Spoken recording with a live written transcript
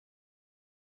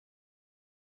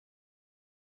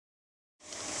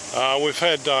We've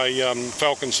had a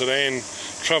Falcon sedan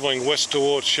travelling west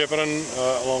towards Shepparton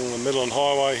along the Midland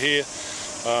Highway here.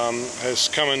 Has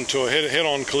come into a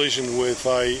head-on collision with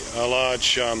a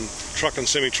large truck and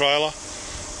semi-trailer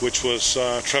which was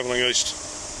travelling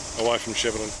east away from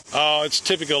Shepparton. It's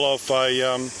typical of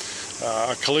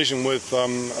a collision with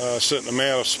a certain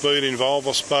amount of speed involved,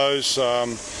 I suppose.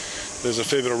 There's a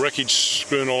fair bit of wreckage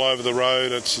strewn all over the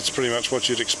road. It's pretty much what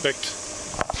you'd expect.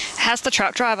 How's the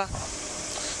truck driver?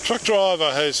 Truck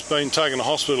driver has been taken to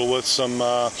hospital with some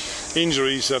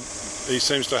injuries that he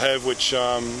seems to have, which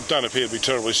don't appear to be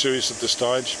terribly serious at this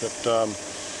stage, but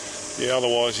yeah,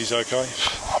 otherwise he's okay.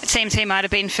 It seems he might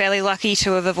have been fairly lucky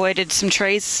to have avoided some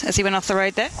trees as he went off the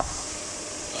road there.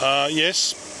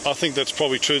 Yes, I think that's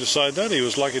probably true to say that. He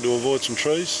was lucky to avoid some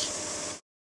trees.